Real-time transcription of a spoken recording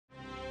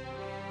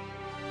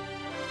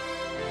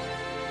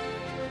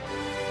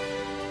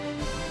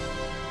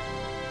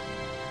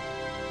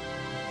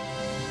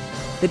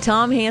The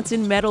Tom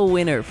Hansen Medal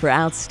winner for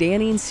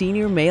Outstanding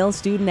Senior Male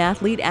Student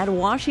Athlete at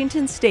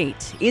Washington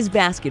State is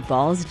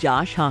basketball's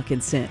Josh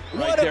Hawkinson.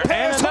 What a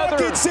pass,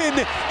 Hawkinson,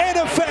 and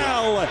a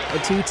foul!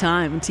 A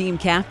two-time team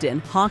captain,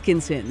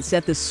 Hawkinson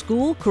set the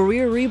school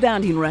career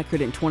rebounding record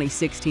in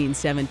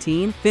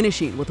 2016-17,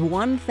 finishing with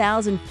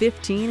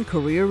 1,015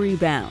 career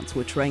rebounds,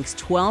 which ranks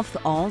 12th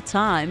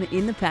all-time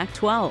in the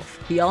Pac-12.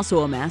 He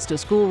also amassed a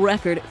school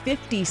record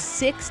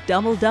 56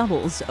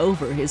 double-doubles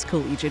over his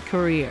collegiate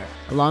career.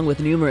 Along with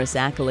numerous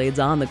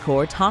accolades on the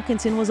court,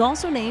 Hawkinson was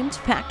also named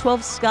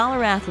Pac-12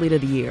 Scholar Athlete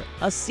of the Year,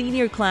 a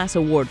senior class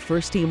award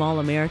first-team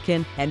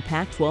All-American, and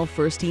Pac-12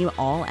 first-team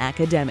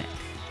All-Academic.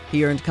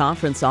 He earned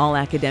conference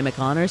All-Academic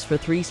honors for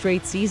 3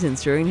 straight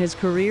seasons during his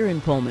career in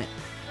Pullman.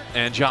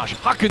 And Josh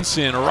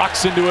Hawkinson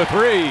rocks into a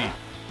 3.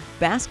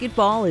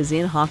 Basketball is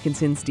in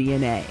Hawkinson's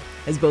DNA,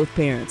 as both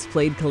parents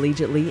played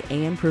collegiately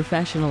and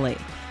professionally.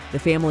 The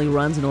family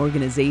runs an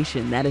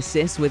organization that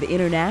assists with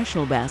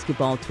international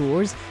basketball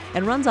tours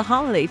and runs a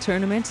holiday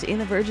tournament in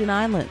the Virgin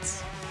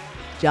Islands.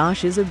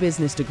 Josh is a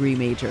business degree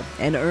major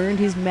and earned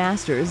his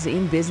master's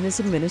in business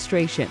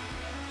administration.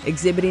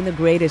 Exhibiting the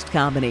greatest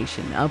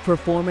combination of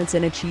performance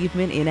and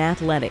achievement in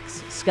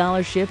athletics,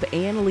 scholarship,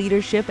 and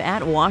leadership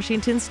at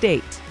Washington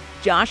State,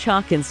 Josh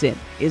Hawkinson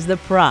is the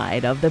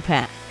pride of the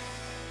Pac.